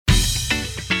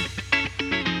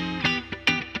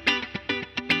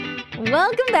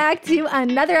Welcome back to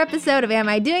another episode of Am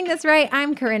I Doing This Right?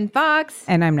 I'm Corinne Fox.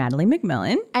 And I'm Natalie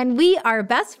McMillan. And we are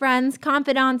best friends,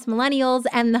 confidants, millennials,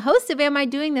 and the hosts of Am I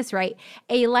Doing This Right?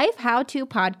 A life how-to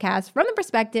podcast from the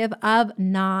perspective of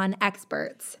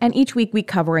non-experts. And each week we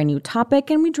cover a new topic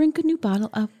and we drink a new bottle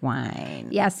of wine.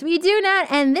 Yes, we do, Nat.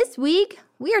 And this week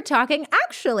we are talking,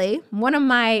 actually, one of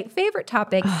my favorite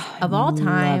topics of all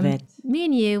time. Love it. Me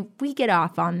and you, we get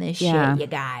off on this shit, you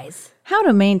guys. How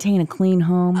to maintain a clean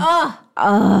home.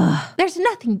 There's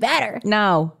nothing better.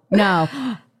 No.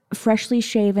 Freshly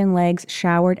shaven legs,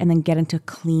 showered, and then get into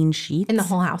clean sheets. And the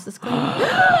whole house is clean.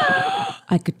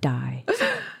 I could die.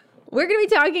 We're going to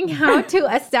be talking how to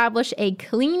establish a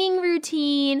cleaning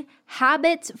routine,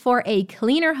 habits for a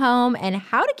cleaner home, and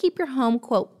how to keep your home,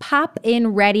 quote, pop-in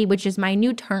ready, which is my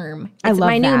new term. It's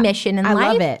my new mission in life.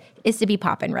 I love it. Is to be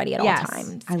pop-in ready at all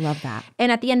times. I love that.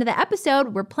 And at the end of the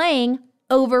episode, we're playing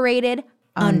overrated,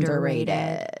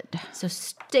 underrated. So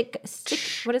stick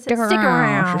what is it? Stick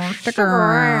around. Stick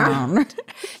around.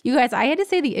 You guys, I had to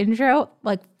say the intro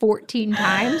like 14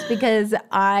 times because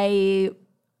I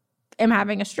am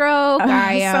having a stroke.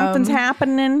 Something's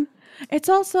happening. It's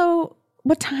also,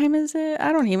 what time is it?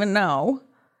 I don't even know.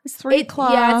 It's 3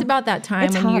 o'clock. Yeah, it's about that time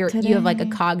It's when hot you have like a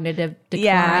cognitive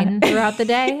decline throughout the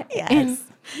day. Yes.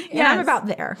 And I'm about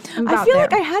there. I feel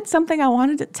like I had something I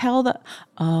wanted to tell the...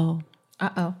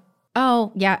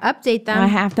 Oh, yeah, update them. I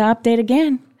have to update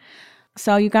again.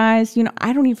 So you guys,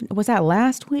 I don't even... Was that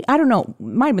last week? I don't know. It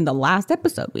might have been the last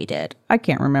episode we did. I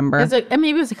can't remember. Maybe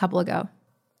it was a couple ago.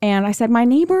 And I said, my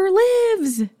neighbor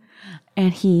lives.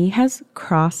 And he has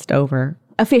crossed over.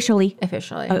 Officially.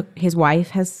 His wife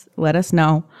has let us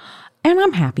know. And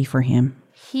I'm happy for him.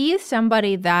 He is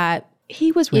somebody that...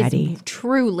 He was ready. Is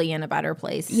truly in a better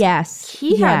place. Yes.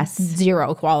 He had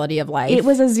zero quality of life. It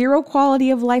was a zero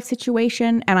quality of life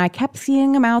situation. And I kept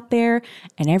seeing him out there.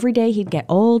 And every day he'd get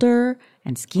older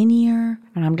and skinnier.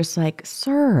 And I'm just like,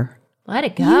 sir. Let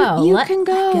it go. You can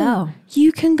go.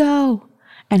 You can go.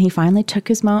 And he finally took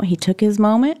his moment. He took his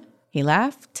moment. He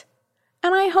left.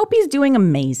 And I hope he's doing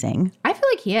amazing. I feel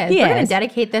like he is. We're going to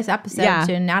dedicate this episode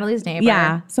to Natalie's neighbor.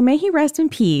 Yeah. So may he rest in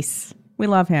peace. We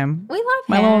love him. We love him.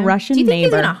 My little Russian neighbor. Do you think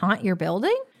he's going to haunt your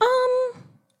building?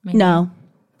 Maybe. No.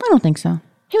 I don't think so.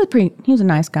 He was a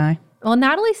nice guy. Well,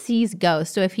 Natalie sees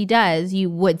ghosts, so if he does, you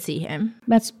would see him.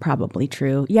 That's probably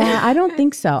true. Yeah, I don't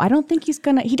think so. I don't think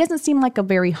he doesn't seem like a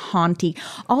very haunty.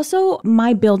 Also,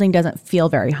 my building doesn't feel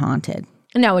very haunted.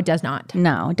 No, it does not.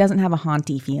 No, it doesn't have a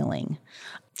haunty feeling.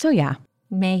 So yeah.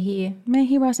 May he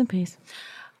rest in peace.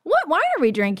 What wine are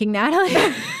we drinking,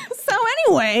 Natalie? So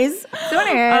anyways,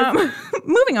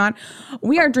 moving on.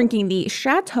 We are drinking the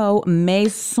Chateau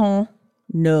Maison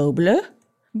Noble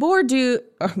Bordeaux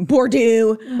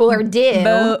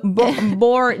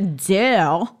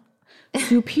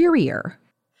Superior.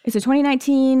 It's a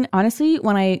 2019. Honestly,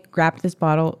 when I grabbed this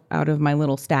bottle out of my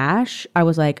little stash, I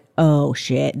was like, oh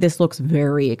shit, this looks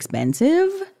very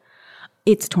expensive.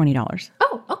 It's $20.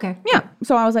 Oh, okay. Yeah.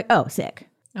 So I was like, oh, sick.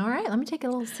 All right, let me take a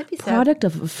little sippy sip. Product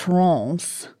of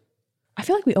France. I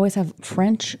feel like we always have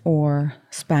French or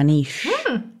Spanish.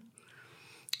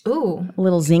 Ooh. A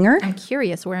little zinger. I'm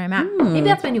curious where I'm at. Maybe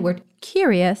that's my new word.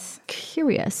 Curious.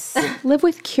 Live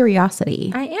with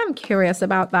curiosity. I am curious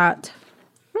about that.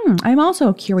 I'm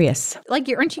also curious. Like,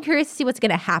 aren't you curious to see what's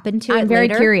going to happen to it I'm very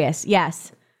later? curious,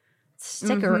 yes.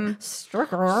 Stick around.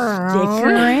 Stick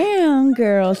around,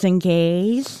 girls and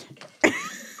gays.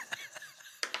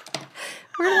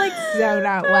 We're like zoned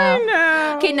out. Wow. I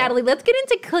know. Okay, Natalie, let's get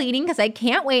into cleaning because I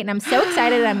can't wait, and I'm so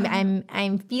excited.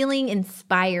 I'm feeling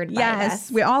inspired by this.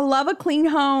 Yes, we all love a clean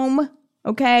home.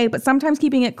 Okay, but sometimes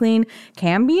keeping it clean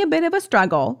can be a bit of a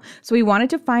struggle. So we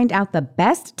wanted to find out the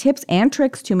best tips and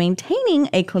tricks to maintaining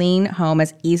a clean home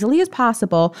as easily as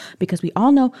possible because we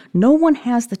all know no one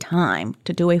has the time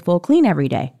to do a full clean every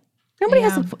day. Nobody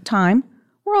has the time.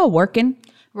 We're all working.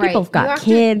 Right. People have got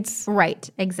kids. Right,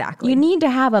 exactly. You need to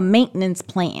have a maintenance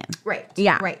plan. Right.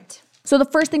 Yeah. Right. So the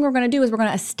first thing we're going to do is we're going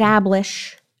to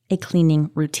establish a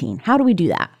cleaning routine. How do we do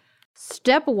that?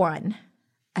 Step 1,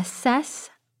 assess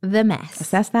the mess.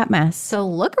 Assess that mess. So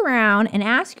look around and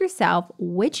ask yourself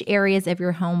which areas of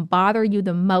your home bother you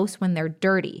the most when they're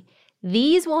dirty.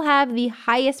 These will have the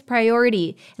highest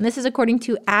priority. And this is according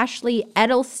to Ashley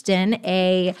Edelston,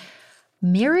 a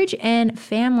marriage and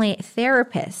family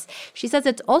therapist. She says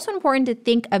it's also important to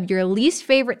think of your least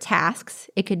favorite tasks.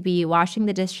 It could be washing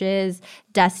the dishes,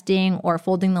 dusting, or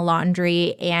folding the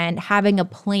laundry, and having a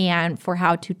plan for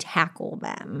how to tackle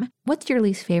them. What's your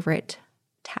least favorite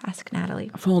task, Natalie?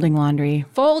 Folding laundry.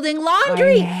 Folding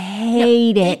laundry. I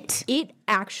hate it. It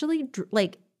actually,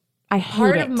 I hate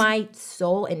part it. of my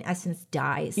soul, in essence,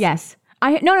 dies. Yes.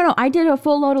 No. I did a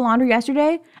full load of laundry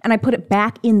yesterday and I put it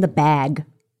back in the bag.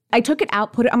 I took it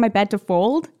out, put it on my bed to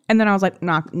fold, and then I was like,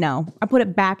 no. I put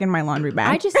it back in my laundry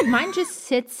bag. Mine just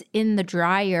sits in the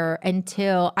dryer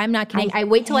until, I'm not kidding, I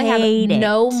wait till I have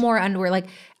no more underwear. Like,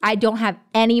 I don't have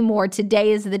any more.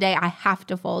 Today is the day I have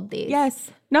to fold these. Yes.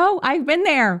 No, I've been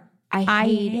there. I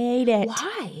hate it.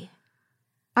 Why?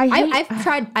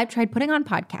 I've tried putting on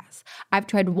podcasts. I've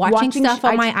tried watching stuff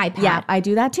on my iPad. Yeah, I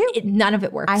do that too. None of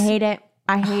it works. I hate it.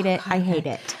 I hate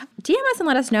it. DM us and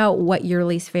let us know what your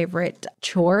least favorite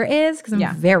chore is, because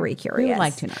I'm very curious. We would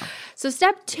like to know. So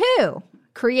step 2,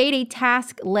 create a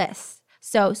task list.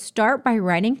 So start by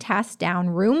writing tasks down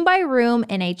room by room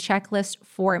in a checklist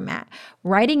format.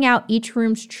 Writing out each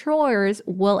room's chores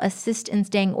will assist in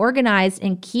staying organized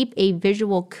and keep a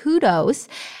visual kudos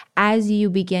as you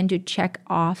begin to check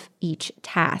off each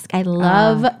task. I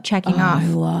love checking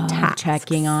off tasks.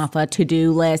 Checking off a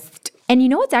to-do list. And you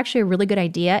know what's actually a really good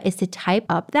idea is to type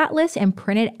up that list and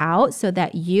print it out so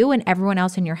that you and everyone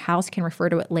else in your house can refer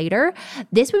to it later.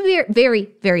 This would be very,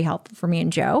 very helpful for me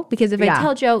and Joe, because if I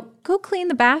tell Joe, go clean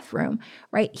the bathroom,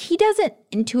 right? He doesn't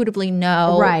intuitively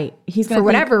know. Right. He's going to, for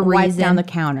whatever reason, wipe down the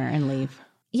counter and leave.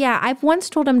 Yeah. I've once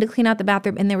told him to clean out the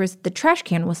bathroom and the trash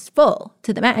can was full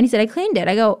to the mat. And he said, I cleaned it.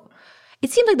 I go, it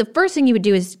seems like the first thing you would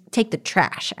do is take the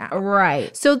trash out.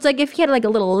 Right. So it's like if he had like a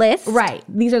little list. Right.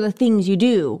 These are the things you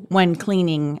do when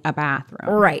cleaning a bathroom.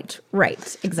 Right.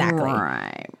 Exactly.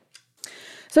 Right.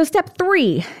 So step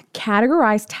 3,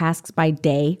 categorize tasks by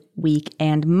day, week,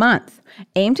 and month.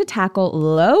 Aim to tackle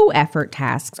low effort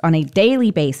tasks on a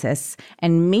daily basis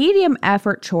and medium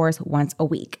effort chores once a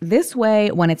week. This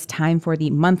way, when it's time for the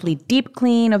monthly deep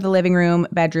clean of the living room,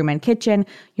 bedroom, and kitchen,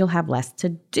 you'll have less to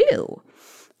do.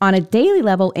 On a daily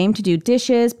level, aim to do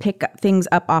dishes, pick things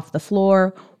up off the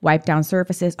floor, wipe down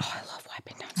surfaces. Oh, I love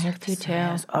wiping down surfaces.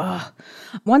 I do too. Oh.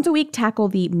 Once a week, tackle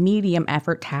the medium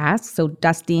effort tasks. So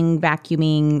dusting,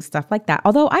 vacuuming, stuff like that.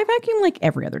 Although I vacuum like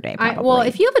every other day, probably. Well,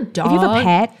 if you have a dog. If you have a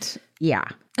pet, yeah.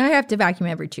 I have to vacuum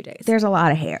every 2 days. There's a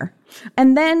lot of hair.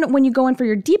 And then when you go in for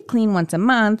your deep clean once a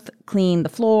month, clean the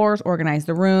floors, organize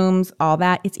the rooms, all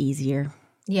that, it's easier.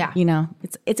 Yeah. You know,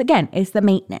 it's the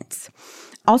maintenance.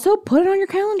 Also, put it on your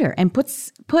calendar and put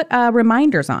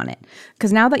reminders on it.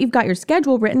 Because now that you've got your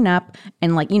schedule written up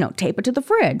and tape it to the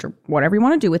fridge or whatever you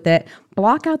want to do with it,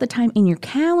 block out the time in your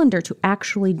calendar to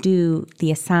actually do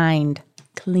the assigned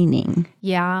cleaning.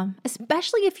 Yeah,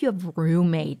 especially if you have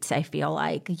roommates, I feel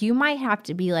like. You might have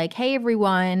to be like, hey,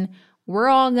 everyone, we're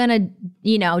all going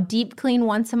to, deep clean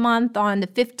once a month on the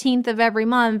 15th of every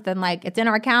month. And it's in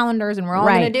our calendars and we're all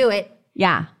going to do it.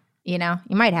 Yeah. You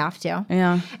might have to.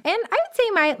 Yeah. And I would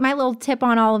say my little tip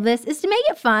on all of this is to make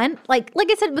it fun. Like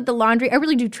I said with the laundry, I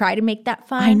really do try to make that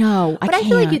fun. I know. But I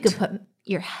feel like you could put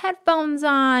your headphones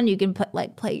on. You can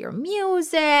play your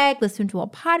music, listen to a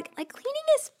podcast. Cleaning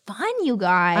is fun, you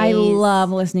guys. I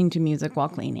love listening to music while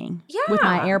cleaning. Yeah. With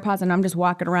my AirPods, and I'm just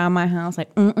walking around my house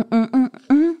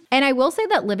And I will say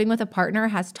that living with a partner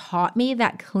has taught me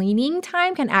that cleaning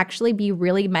time can actually be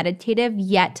really meditative,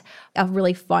 yet a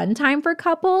really fun time for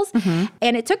couples. Mm-hmm.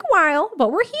 And it took a while,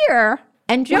 but we're here.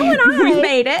 And Joe and I we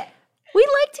made it. We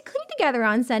like to clean together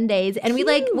on Sundays. And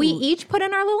we each put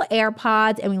in our little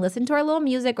AirPods and we listen to our little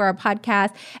music or our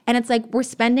podcast. And it's like we're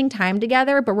spending time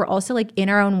together, but we're also in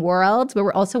our own worlds, but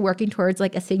we're also working towards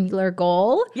a singular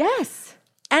goal. Yes.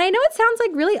 And I know it sounds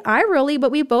really eye-rolly, but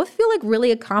we both feel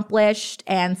really accomplished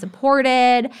and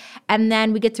supported. And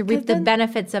then we get to reap the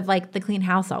benefits of the clean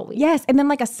house all week. Yes. And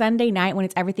then a Sunday night when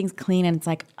everything's clean and it's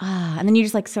and then you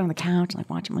just sit on the couch and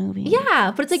watch a movie.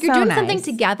 Yeah. But it's you're doing something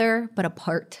together, but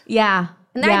apart. Yeah.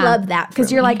 And I love that because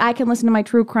you're I can listen to my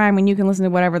true crime and you can listen to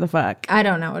whatever the fuck. I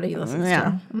don't know what he listens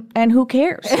to. And who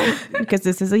cares? Because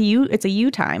this is it's a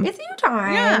you time. It's you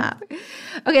time. Yeah.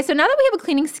 Okay, so now that we have a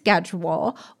cleaning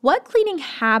schedule, what cleaning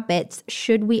habits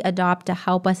should we adopt to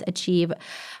help us achieve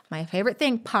my favorite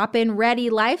thing, pop-in ready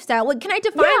lifestyle? Can I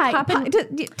define pop-in?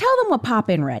 Tell them what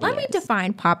pop-in ready Let me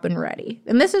define pop-in ready.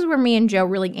 And this is where me and Joe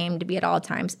really aim to be at all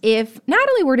times. If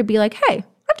Natalie were to be like, hey,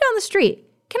 I'm down the street.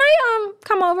 Can I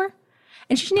come over?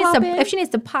 And if she needs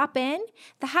to pop in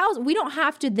the house, we don't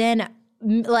have to then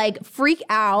freak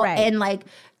out and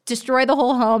destroy the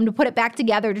whole home to put it back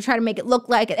together to try to make it look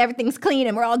like everything's clean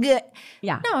and we're all good.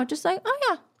 Yeah. No, just oh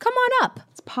yeah, come on up.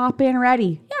 It's pop in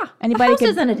ready. Yeah. Anybody the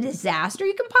house isn't a disaster.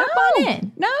 You can pop on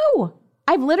in. No.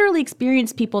 I've literally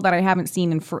experienced people that I haven't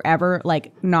seen in forever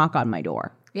knock on my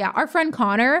door. Yeah. Our friend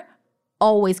Connor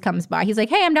always comes by. He's like,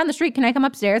 hey, I'm down the street. Can I come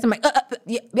upstairs? I'm like,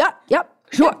 yep.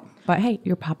 Sure. But hey,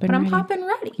 you're popping ready. But I'm popping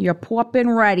ready. You're popping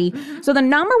ready. Mm-hmm. So the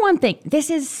number one thing,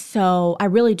 I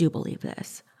really do believe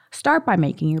this. Start by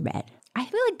making your bed. I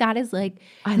feel like that is like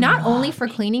not only for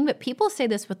cleaning, but people say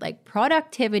this with like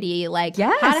productivity, like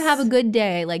how to have a good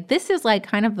day. Like this is like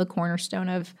kind of the cornerstone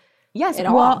of it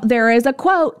all. Well, there is a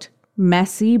quote,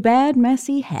 messy bed,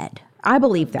 messy head. I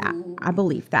believe that. I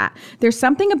believe that. There's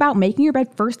something about making your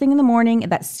bed first thing in the morning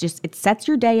that's just, it sets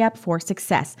your day up for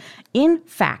success. In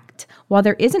fact, while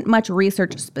there isn't much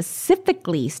research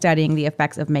specifically studying the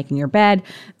effects of making your bed,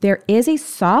 there is a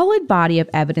solid body of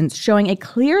evidence showing a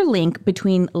clear link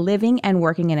between living and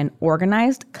working in an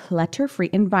organized, clutter-free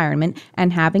environment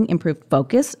and having improved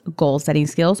focus, goal-setting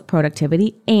skills,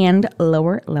 productivity, and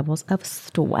lower levels of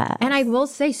stress. And I will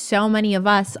say so many of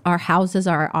us, our houses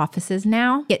are our offices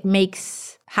now. It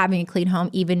makes having a clean home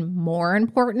even more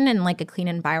important and like a clean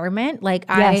environment. Like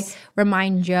I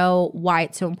remind Joe why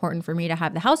it's so important for me to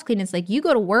have the house clean. It's like you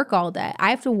go to work all day. I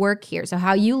have to work here. So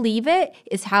how you leave it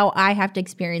is how I have to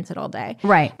experience it all day.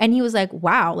 Right. And he was like,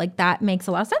 wow, like that makes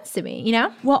a lot of sense to me, you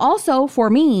know? Well, also for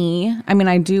me, I mean,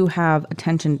 I do have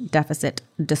attention deficit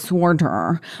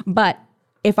disorder, but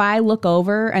if I look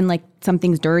over and like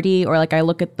something's dirty or like I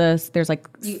look at this, there's like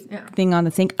thing on the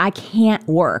sink, I can't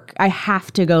work. I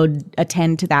have to go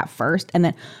attend to that first. And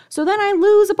then I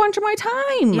lose a bunch of my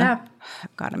time. Yeah.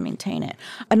 I've got to maintain it.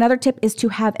 Another tip is to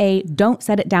have a don't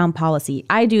set it down policy.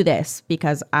 I do this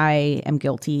because I am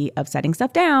guilty of setting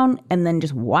stuff down and then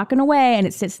just walking away and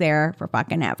it sits there for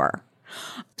fucking ever.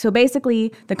 So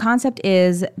basically, the concept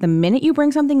is the minute you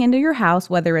bring something into your house,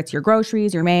 whether it's your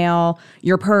groceries, your mail,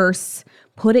 your purse,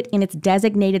 put it in its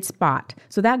designated spot.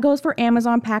 So that goes for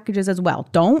Amazon packages as well.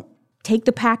 Don't take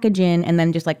the package in and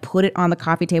then just like put it on the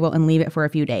coffee table and leave it for a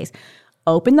few days.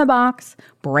 Open the box,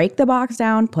 break the box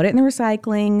down, put it in the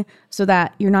recycling so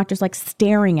that you're not just like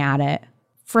staring at it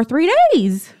for 3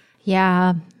 days.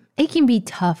 Yeah. It can be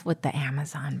tough with the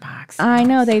Amazon box. I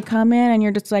know. They come in and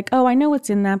you're just like, oh, I know what's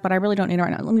in that, but I really don't need it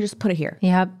right now. Let me just put it here.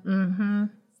 Yep.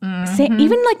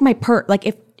 Even like my purse, like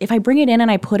if I bring it in and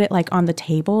I put it like on the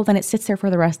table, then it sits there for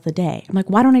the rest of the day. I'm like,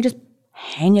 why don't I just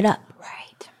hang it up?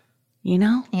 Right. You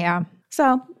know? Yeah.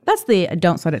 So that's the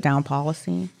don't set it down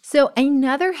policy. So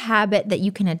another habit that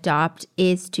you can adopt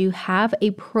is to have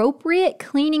appropriate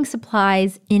cleaning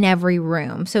supplies in every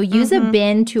room. So use a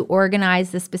bin to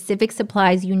organize the specific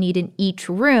supplies you need in each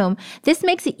room. This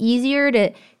makes it easier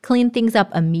to clean things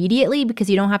up immediately because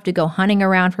you don't have to go hunting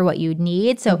around for what you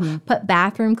need. So put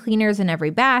bathroom cleaners in every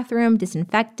bathroom,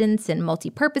 disinfectants and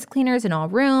multi-purpose cleaners in all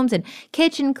rooms, and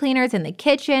kitchen cleaners in the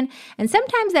kitchen. And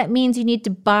sometimes that means you need to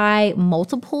buy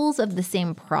multiples of the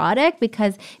same product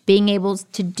because being able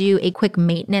to do a quick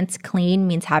maintenance clean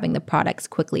means having the products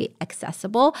quickly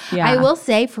accessible. Yeah. I will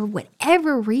say, for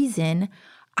whatever reason,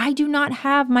 I do not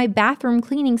have my bathroom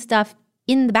cleaning stuff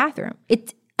in the bathroom.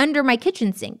 It's under my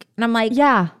kitchen sink. And I'm like,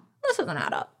 Yeah. this doesn't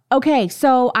add up. Okay,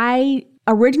 so I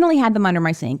originally had them under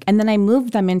my sink and then I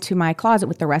moved them into my closet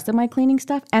with the rest of my cleaning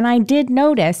stuff. And I did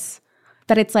notice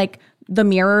that it's like the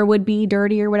mirror would be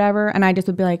dirty or whatever. And I just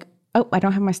would be like, oh, I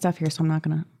don't have my stuff here, so I'm not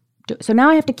going to do it. So now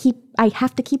I have to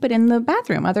keep it in the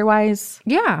bathroom. Otherwise,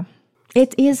 Yeah.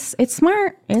 it's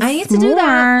smart. I need to do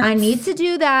that. I need to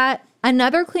do that.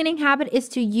 Another cleaning habit is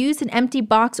to use an empty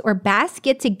box or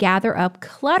basket to gather up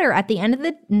clutter. At the end of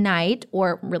the night,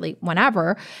 or really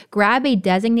whenever, grab a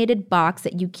designated box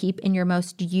that you keep in your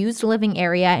most used living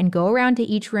area and go around to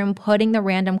each room putting the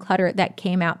random clutter that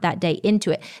came out that day into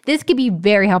it. This could be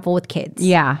very helpful with kids.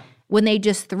 Yeah. When they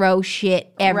just throw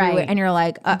shit everywhere Right. and you're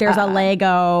like, There's a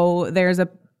Lego, there's a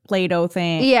Play-Doh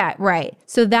thing. Yeah, right.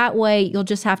 So that way you'll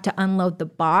just have to unload the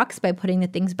box by putting the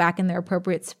things back in their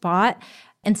appropriate spot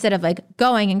instead of like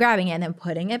going and grabbing it and then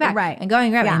putting it back. Right. And going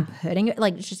and grabbing Yeah. it and putting it,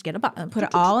 like just get a box. Put it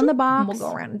all in the box. And we'll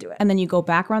go around and do it. And then you go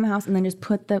back around the house and then just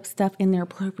put the stuff in their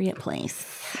appropriate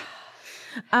place.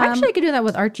 Actually, I could do that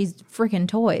with Archie's freaking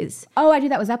toys. Oh, I do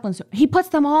that with Zeppelin's. He puts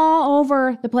them all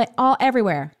over the place, all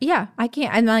everywhere. Yeah, I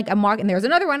can't. And like I'm walking, there's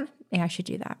another one. Yeah, I should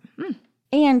do that.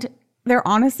 And they're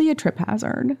honestly a trip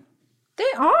hazard.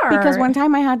 They are. Because one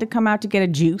time I had to come out to get a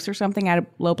juice or something out of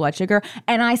low blood sugar,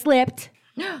 and I slipped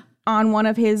on one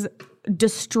of his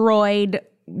destroyed,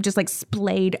 just like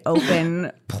splayed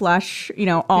open plush,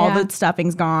 all the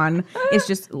stuffing's gone. It's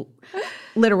just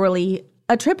literally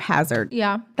a trip hazard.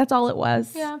 Yeah. That's all it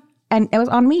was. Yeah. And it was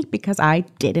on me because I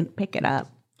didn't pick it up.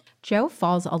 Joe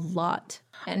falls a lot.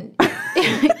 And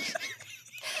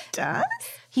Does?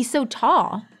 he's so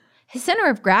tall. His center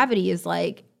of gravity is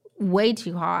like way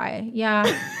too high. Yeah.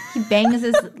 He bangs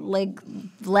his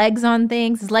legs on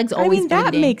things. His legs always bleeding.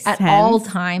 that makes At sense. all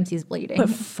times he's bleeding. But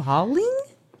falling?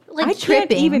 Like I tripping.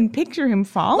 can't even picture him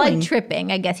falling. Like tripping,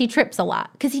 I guess. He trips a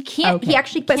lot. Because he can't, he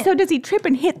actually can't. But so does he trip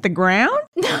and hit the ground?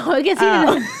 No, I guess he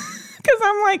doesn't. Because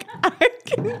I'm like, I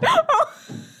can.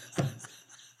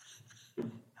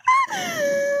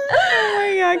 Oh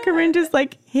my God, Corinne just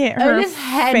like hit her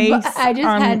face. I just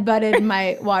headbutted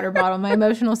my water bottle, my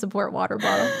emotional support water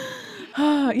bottle.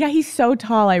 Yeah, he's so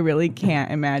tall. I really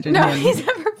can't imagine him. He's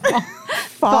never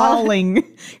falling.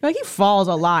 Like he falls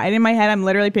a lot. And in my head, I'm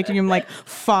literally picturing him like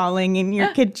falling in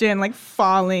your kitchen, like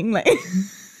falling. Like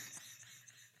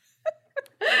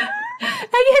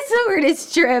I guess the word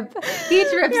is trip. He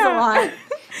trips a lot.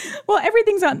 Well,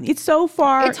 everything's on. It's so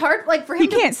far. It's hard, like for him. He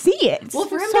can't see it. Well,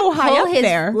 for him so to high pull up his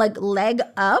there. like leg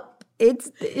up,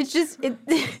 it's just it.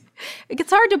 It's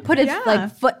hard to put his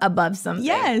like foot above something.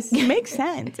 Yes, it makes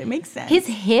sense. It makes sense. His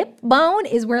hip bone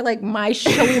is where like my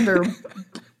shoulder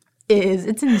is.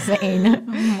 It's insane.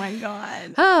 Oh my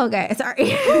God. Oh, okay.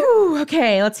 Sorry. Ooh,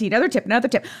 okay, let's see. Another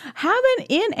tip. Have an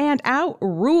in and out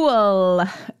rule.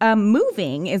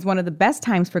 Moving is one of the best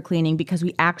times for cleaning because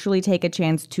we actually take a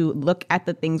chance to look at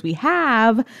the things we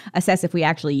have, assess if we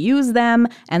actually use them,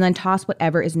 and then toss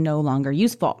whatever is no longer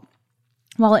useful.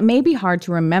 While it may be hard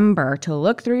to remember to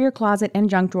look through your closet and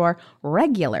junk drawer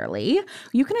regularly,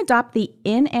 you can adopt the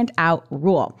in and out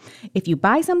rule. If you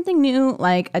buy something new,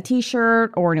 like a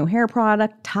t-shirt or a new hair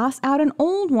product, toss out an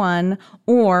old one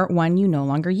or one you no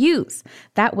longer use.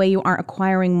 That way you aren't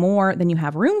acquiring more than you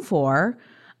have room for,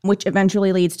 which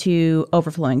eventually leads to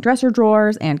overflowing dresser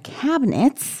drawers and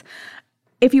cabinets.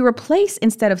 If you replace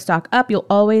instead of stock up, you'll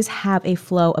always have a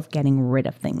flow of getting rid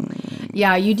of things.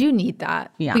 Yeah, you do need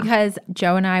that. Yeah. Because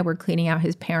Joe and I were cleaning out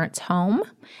his parents' home,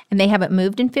 and they haven't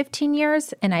moved in 15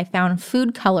 years, and I found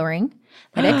food coloring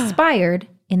that expired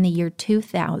in the year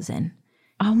 2000.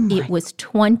 Oh my. It was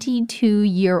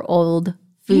 22-year-old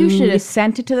food You should have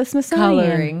sent it to the Smithsonian.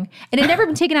 coloring. And it had never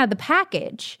been taken out of the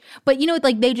package. But, you know,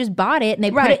 like they just bought it, and they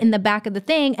put it in the back of the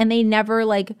thing, and they never,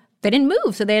 like, they didn't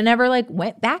move. So they never, like,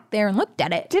 went back there and looked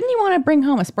at it. Didn't he want to bring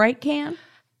home a Sprite can?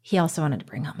 He also wanted to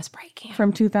bring home a Sprite can.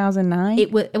 From 2009?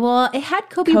 It had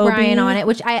Kobe Bryant on it,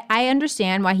 which I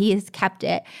understand why he has kept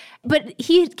it. But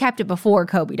he had kept it before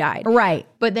Kobe died. Right.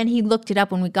 But then he looked it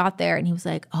up when we got there and he was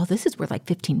like, oh, this is worth like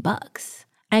 $15.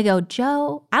 I go,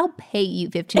 Joe, I'll pay you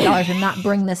 $15 and not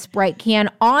bring this Sprite can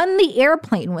on the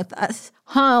airplane with us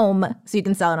home so you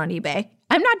can sell it on eBay.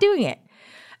 I'm not doing it.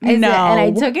 And I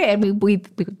took it and we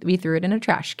threw it in a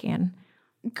trash can.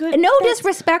 Good. No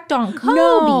disrespect on Kobe.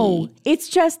 No, it's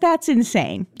just that's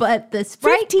insane. But the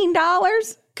Sprite,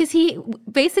 $15? because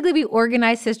we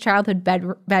organized his childhood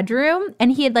bedroom,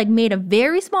 and he had like made a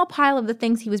very small pile of the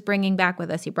things he was bringing back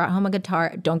with us. He brought home a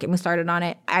guitar. Don't get me started on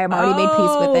it. I have already made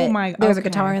peace with it. There's a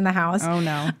guitar in the house. Oh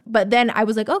no. But then I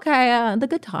was like, okay, the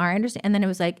guitar, I understand. And then it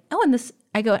was like, oh, and this,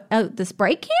 I go, oh, the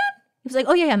Sprite can? He was like,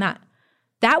 oh yeah, and that.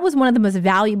 That was one of the most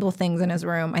valuable things in his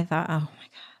room. I thought, oh my God.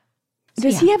 So,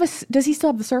 Does he still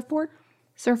have the surfboard?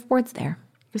 Surfboard's there.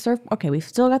 Okay, we've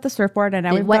still got the surfboard, and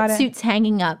now The we've got wetsuit's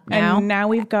hanging up now. And now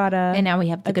we've got And now we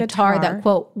have the guitar that,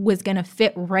 quote, was going to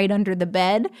fit right under the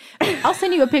bed. I'll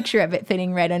send you a picture of it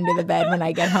fitting right under the bed when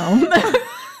I get home.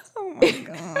 Oh my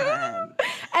God.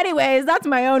 Anyways, that's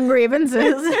my own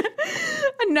grievances.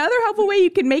 Another helpful way you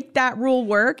can make that rule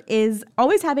work is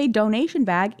always have a donation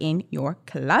bag in your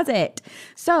closet.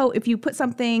 So if you put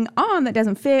something on that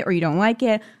doesn't fit or you don't like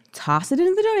it, toss it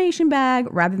into the donation bag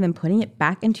rather than putting it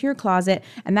back into your closet.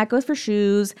 And that goes for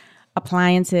shoes,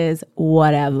 appliances,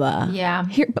 whatever. Yeah.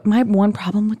 But my one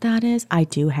problem with that is I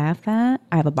do have that.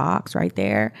 I have a box right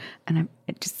there, and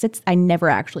it just sits. I never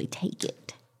actually take it.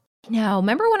 No,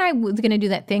 remember when I was going to do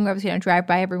that thing where I was going to drive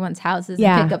by everyone's houses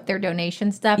and pick up their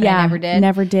donation stuff? And I never did.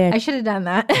 Never did. I should have done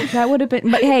that. That would have been.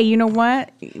 But hey, you know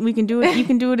what? We can do it. You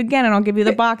can do it again, and I'll give you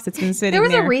the box that's been sitting there.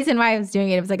 There was a reason why I was doing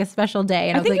it. It was like a special day.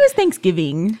 And I think it was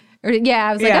Thanksgiving.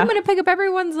 I was like, I'm going to pick up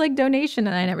everyone's like donation,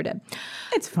 and I never did.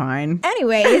 It's fine.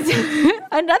 Anyways,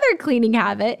 another cleaning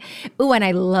habit. Ooh, and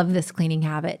I love this cleaning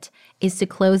habit, is to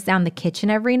close down the kitchen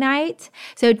every night.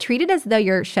 So treat it as though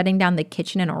you're shutting down the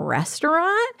kitchen in a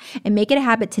restaurant, and make it a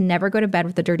habit to never go to bed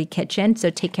with a dirty kitchen.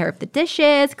 So take care of the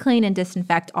dishes, clean and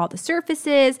disinfect all the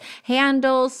surfaces,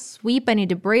 handles, sweep any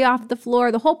debris off the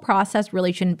floor. The whole process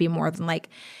really shouldn't be more than like,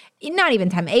 not even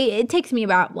 10. It takes me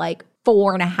about like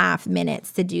 4.5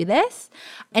 minutes to do this.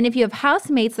 And if you have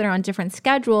housemates that are on different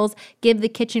schedules, give the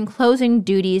kitchen closing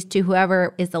duties to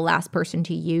whoever is the last person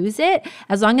to use it.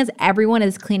 As long as everyone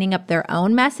is cleaning up their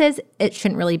own messes, it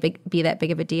shouldn't really be that big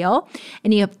of a deal.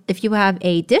 And if you have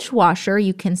a dishwasher,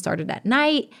 you can start it at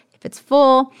night if it's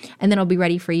full, and then it'll be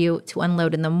ready for you to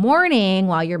unload in the morning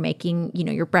while you're making,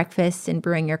 your breakfast and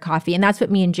brewing your coffee. And that's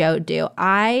what me and Joe do.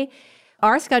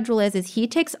 Our schedule is he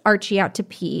takes Archie out to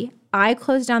pee. I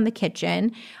close down the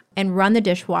kitchen and run the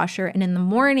dishwasher. And in the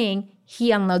morning,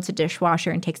 he unloads the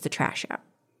dishwasher and takes the trash out.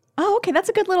 Oh, okay. That's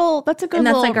a good little And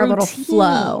that's like our little routine.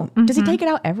 flow. Does he take it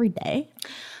out every day?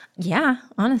 Yeah,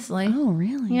 honestly. Oh,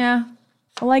 really? Yeah.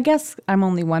 Well, I guess I'm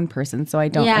only one person, so I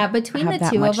don't Between have the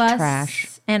that two much of us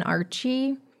trash. and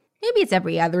Archie, maybe it's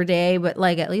every other day, but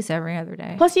like at least every other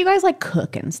day. Plus, you guys like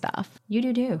cook and stuff, You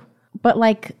do too. but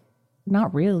like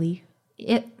not really. I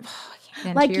can't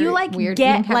get Like into you your like weird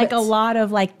get eating like a habits. lot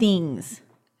of like things,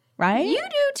 right? You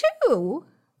do too.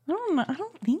 I don't know. I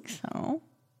don't think so.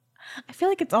 I feel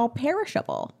like it's all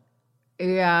perishable.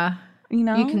 Yeah. You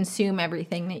know, You consume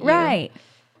everything that you right?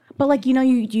 But like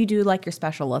you do like your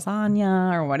special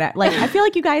lasagna or whatever. Like I feel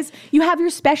like you have your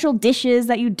special dishes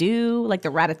that you do, like the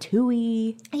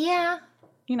ratatouille. Yeah,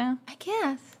 You know, I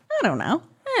guess. I don't know.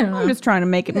 I don't know. I'm just trying to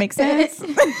make it make sense.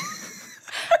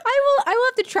 I will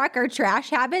have to track our trash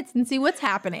habits and see what's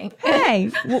happening.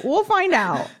 Hey, we'll find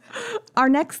out. Our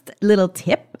next little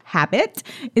tip habit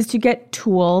is to get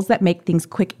tools that make things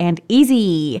quick and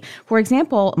easy. For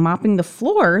example, mopping the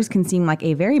floors can seem like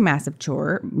a very massive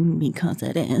chore because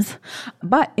it is.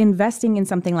 But investing in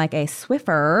something like a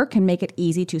Swiffer can make it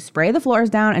easy to spray the floors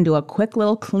down and do a quick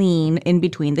little clean in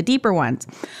between the deeper ones.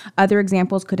 Other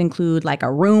examples could include like a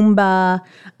Roomba,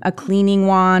 a cleaning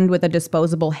wand with a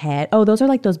disposable head. Oh, those are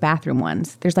like those bathroom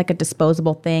ones. There's like a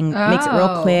disposable thing, makes it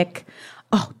real quick.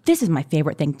 Oh, this is my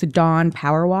favorite thing, the Dawn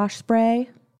Power Wash Spray.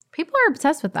 People are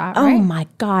obsessed with that, Oh right? my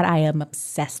God, I am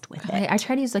obsessed with it. I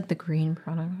try to use like the green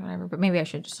product or whatever, but maybe I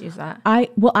should just use that. I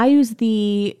use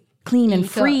the Clean and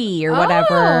Eco- Free or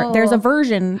whatever. Oh. There's a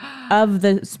version of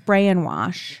the spray and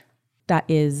wash that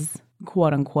is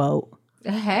quote unquote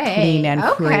Hey, clean and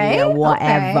free or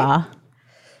whatever. okay.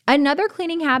 Another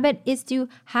cleaning habit is to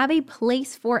have a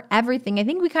place for everything. I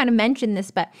think we kind of mentioned this,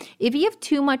 but if you have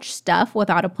too much stuff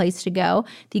without a place to go,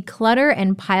 the clutter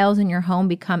and piles in your home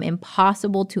become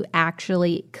impossible to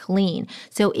actually clean.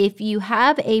 So if you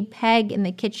have a peg in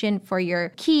the kitchen for your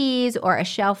keys or a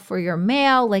shelf for your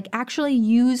mail, like actually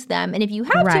use them. And if you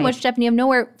have too Right. much stuff and you have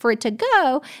nowhere for it to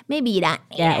go, maybe you don't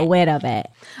need Get it. rid of it.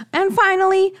 And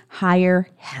finally, hire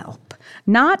help.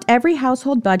 Not every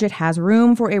household budget has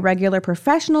room for a regular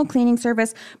professional cleaning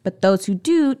service, but those who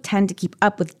do tend to keep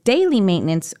up with daily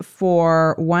maintenance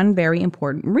for one very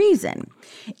important reason.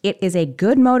 It is a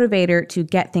good motivator to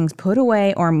get things put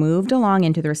away or moved along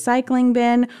into the recycling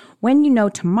bin when you know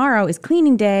tomorrow is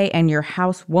cleaning day and your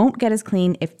house won't get as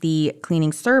clean if the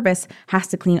cleaning service has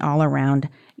to clean all around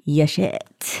your shit.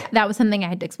 That was something I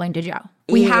had to explain to Joe.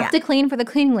 We Yeah. have to clean for the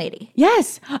cleaning lady.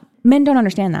 Yes. Men don't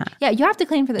understand that. Yeah, you have to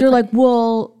clean for the They're like,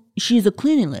 well, she's a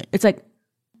cleaning lady. It's like,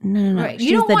 no. Right. You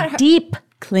She's don't the want her- deep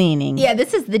cleaning. Yeah,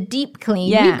 this is the deep clean.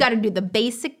 Yeah. We've got to do the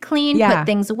basic clean, Yeah. put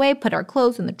things away, put our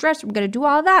clothes in the dresser. We're going to do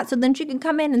all that. So then she can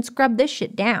come in and scrub this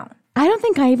shit down. I don't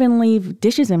think I even leave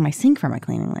dishes in my sink for my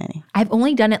cleaning lady. I've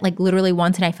only done it like literally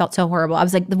once and I felt so horrible. I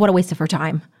was like, what a waste of her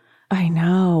time. I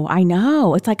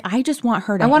know. It's like I just want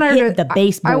her to to hit the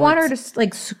baseboards. I want her to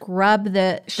like scrub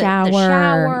the shower. The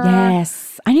shower.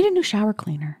 Yes. I need a new shower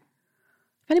cleaner.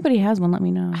 If anybody has one, let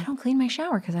me know. I don't clean my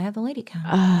shower because I have the lady come.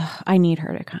 I need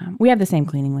her to come. We have the same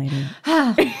cleaning lady.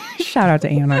 Shout out to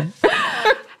Anna.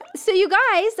 So you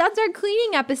guys, that's our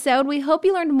cleaning episode. We hope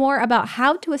you learned more about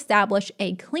how to establish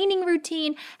a cleaning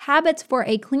routine, habits for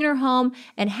a cleaner home,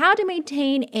 and how to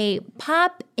maintain a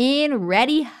pop-in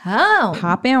ready home.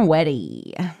 Pop and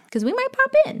Wetty. Because we might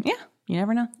pop in. Yeah. You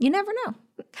never know. You never know.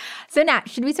 So now,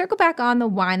 should we circle back on the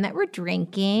wine that we're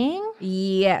drinking?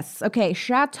 Yes. Okay.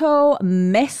 Chateau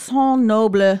Maison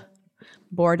Noble,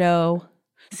 Bordeaux,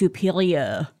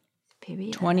 Superior,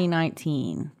 Baby.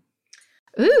 2019.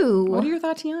 Ooh. What are your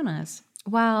thoughts, Tiana's?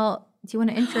 Well, do you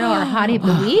want to intro our hottie of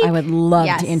the week? I would love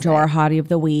Yes. to intro our hottie of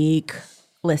the week.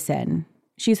 Listen,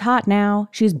 she's hot now.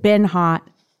 She's been hot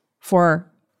for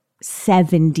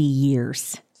 70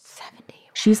 years. 70.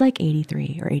 She's like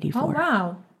 83 or 84. Oh,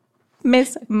 wow.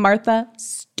 Miss Martha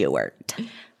Stewart.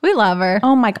 We love her.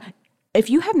 Oh my God. Have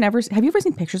you ever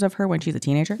seen pictures of her when she's a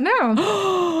teenager?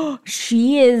 No.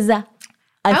 She is a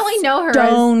I only know her as-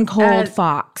 stone cold as-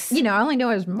 fox. You know, I only know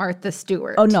her as Martha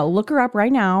Stewart. Oh no, look her up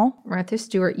right now. Martha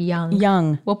Stewart Young.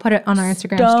 Young. We'll put it on our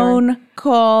Instagram story. Stone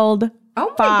cold Oh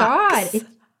my fox. God. It's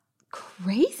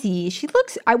crazy. She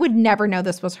looks, I would never know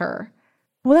this was her.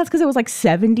 Well, that's because it was like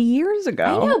 70 years ago.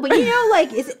 I know, but you know,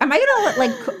 like, am I going to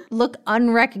like look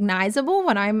unrecognizable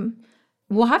when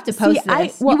we'll have to post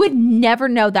this. You would never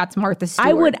know that's Martha Stewart.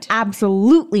 I would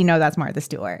absolutely know that's Martha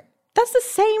Stewart. That's the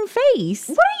same face.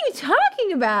 What are you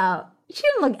talking about? She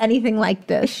didn't look anything like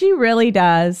this. She really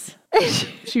does.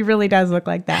 She really does look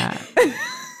like that.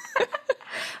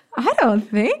 I don't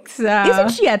think so. Isn't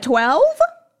she at 12?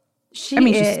 She I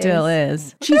mean, she still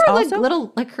is. She's She's also like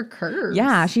little, like her curves.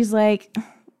 Yeah, she's like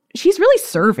she's really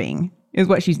serving is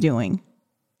what she's doing.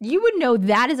 You would know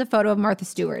that is a photo of Martha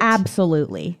Stewart.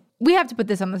 Absolutely. We have to put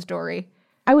this on the story.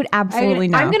 I would absolutely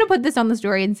know. I'm going to put this on the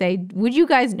story and say, would you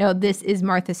guys know this is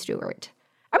Martha Stewart?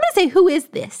 I'm going to say, who is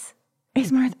this?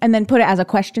 Is Martha, and then put it as a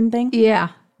question thing? Yeah.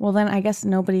 Well, then I guess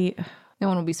nobody. No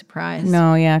one will be surprised.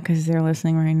 No, yeah, because they're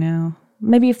listening right now.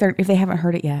 Maybe if they haven't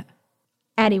heard it yet.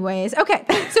 Anyways, okay.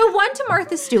 So 1 to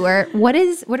Martha Stewart. What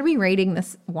are we rating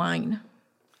this wine?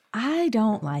 I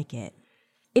don't like it.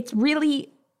 It's really,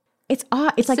 it's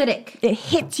odd. It's acidic. Like it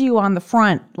hits you on the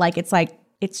front.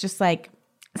 It's just like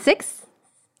 6?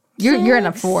 You're in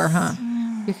a 4, huh?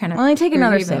 You're kind of. Well, let me take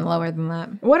another even sip. lower than that.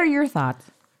 What are your thoughts?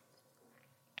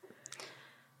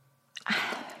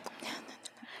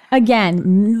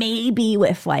 Again, maybe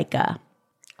with like a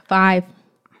 5.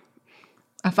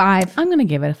 A 5. I'm gonna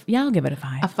give it. I'll give it a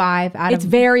 5. A 5 out It's of.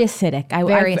 very acidic.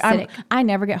 Very acidic. I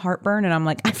never get heartburn, and I'm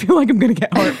like, I feel like I'm gonna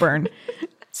get heartburn.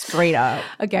 Straight up.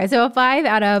 Okay, so a 5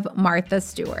 out of Martha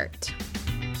Stewart.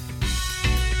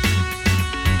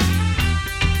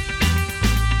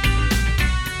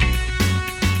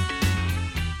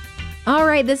 All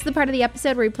right, this is the part of the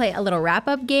episode where we play a little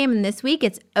wrap-up game, and this week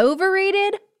it's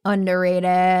overrated,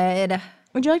 underrated.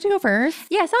 Would you like to go first?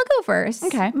 Yes, I'll go first.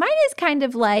 Okay. Mine is kind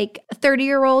of like a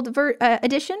 30-year-old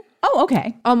edition, Oh,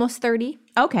 okay. almost 30.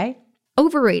 Okay.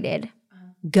 Overrated,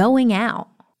 going out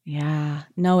Yeah.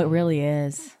 No, it really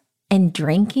is. and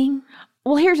drinking.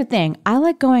 Well, here's the thing. I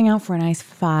like going out for a nice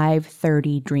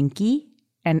 5:30 drinky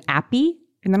and appy,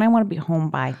 and then I want to be home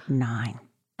by 9.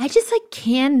 I just like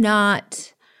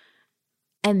cannot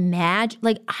imagine.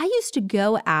 Like I used to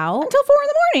go out, Until 4 in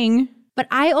the morning. but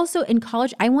I also in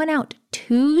college I went out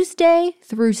Tuesday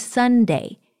through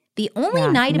Sunday. The only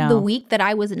Yeah, night of no. the week that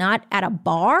I was not at a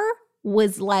bar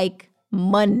was like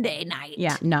Monday night.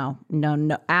 Yeah, no,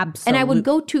 absolutely. And I would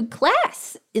go to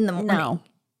class in the morning. No.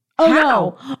 Oh,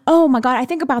 How? no. Oh, my God. I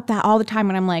think about that all the time,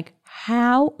 and I'm like,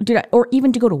 how did I, or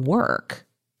even to go to work.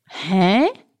 Huh?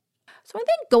 So I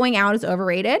think going out is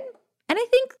overrated. And I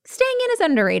think staying in is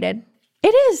underrated.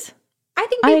 It is. I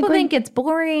think I people agree. think it's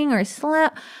boring or slow.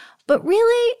 But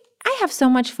really, I have so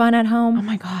much fun at home. Oh,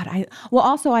 my God.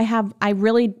 I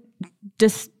really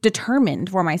determined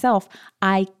for myself,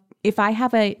 if I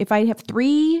have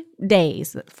 3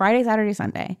 days, Friday, Saturday,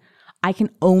 Sunday, I can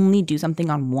only do something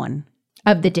on one.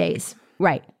 Of the days.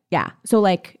 Right. Yeah. So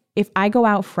like if I go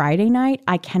out Friday night,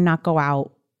 I cannot go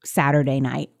out Saturday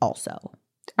night also.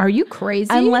 Are you crazy?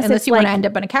 Unless it's you want to like- end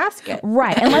up in a casket.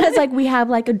 Right. Unless it's like we have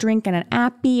like a drink and an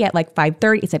appy at like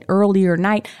 5:30. It's an earlier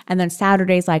night. And then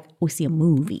Saturday's like we see a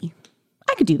movie.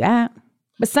 I could do that.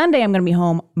 But Sunday I'm going to be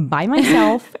home by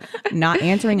myself, not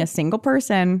answering a single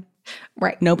person.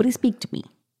 Right. Nobody speak to me.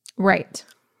 Right.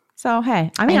 So, hey,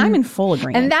 I mean, I'm in full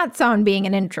agreement. And that's on being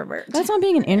an introvert. That's on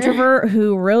being an introvert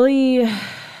who really,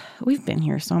 we've been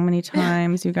here so many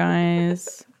times, you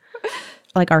guys.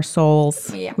 Like our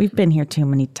souls. Yeah. We've been here too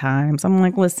many times. I'm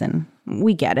like, listen,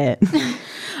 we get it.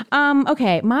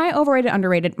 Okay, my overrated,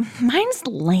 underrated, mine's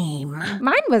lame.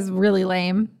 Mine was really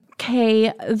lame.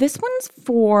 Okay, this one's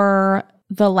for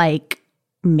the like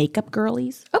makeup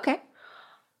girlies. Okay.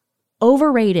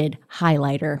 Overrated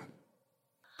highlighter.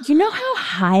 You know how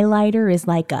highlighter is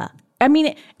like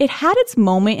it had its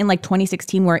moment in like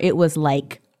 2016 where it was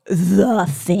like the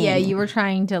thing. Yeah, you were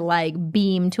trying to like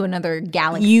beam to another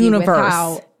galaxy Universe. with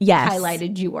how Yes.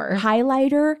 highlighted you were.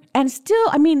 Highlighter. And still,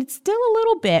 I mean, it's still a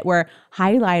little bit where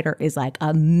highlighter is like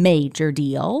a major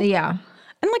deal. Yeah.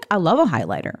 And like, I love a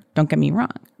highlighter. Don't get me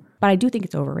wrong. But I do think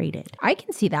it's overrated. I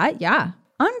can see that. Yeah.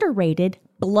 Underrated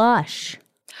blush.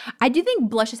 I do think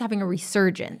blush is having a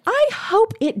resurgence. I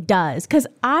hope it does because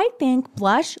I think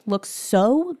blush looks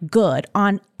so good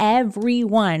on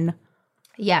everyone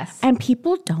Yes. and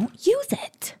people don't use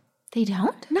it. They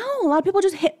don't? No, a lot of people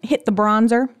just hit the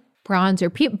bronzer. Bronzer.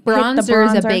 Bronzer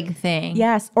is a big thing.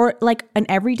 Yes, or like an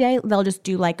everyday, they'll just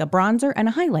do like a bronzer and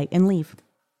a highlight and leave.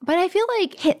 But I feel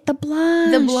like Hit the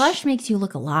blush. the blush makes you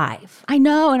look alive. I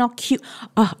know, and all cute.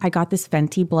 Oh, I got this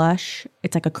Fenty blush.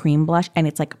 It's like a cream blush, and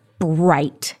it's like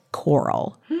bright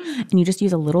coral. And you just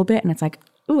use a little bit, and it's like,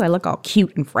 ooh, I look all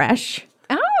cute and fresh.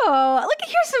 Oh, look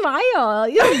at your smile.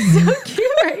 You look so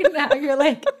cute right now. You're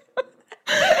like,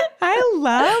 I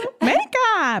love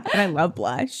makeup, and I love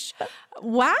blush.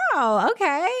 wow,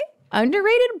 okay.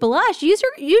 Underrated blush. Use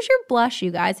your blush,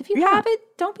 you guys. If you Yeah. have it,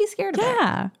 don't be scared of it.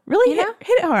 Yeah, really You hit know?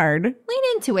 it hard. Lean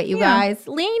into it, you Yeah. guys.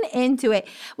 Lean into it.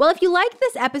 Well, if you liked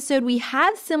this episode, we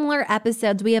have similar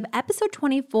episodes. We have episode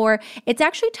 24. It's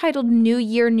actually titled New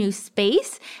Year, New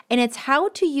Space, and it's how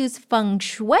to use feng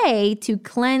shui to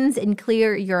cleanse and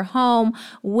clear your home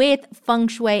with feng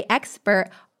shui expert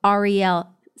Ariel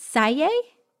Saye.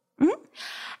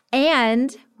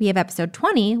 And we have episode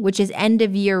 20, which is end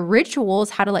of year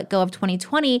rituals, how to let go of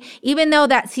 2020. Even though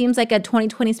that seems like a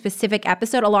 2020 specific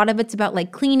episode, a lot of it's about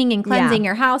like cleaning and cleansing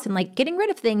your house and like getting rid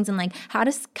of things and like how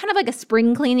to kind of like a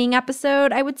spring cleaning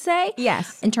episode, I would say.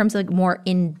 Yes. In terms of like more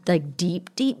in like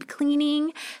deep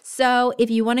cleaning. So if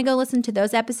you want to go listen to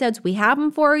those episodes, we have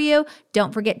them for you.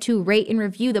 Don't forget to rate and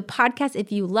review the podcast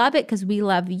if you love it, because we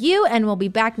love you. And we'll be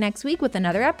back next week with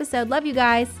another episode. Love you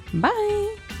guys.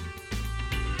 Bye.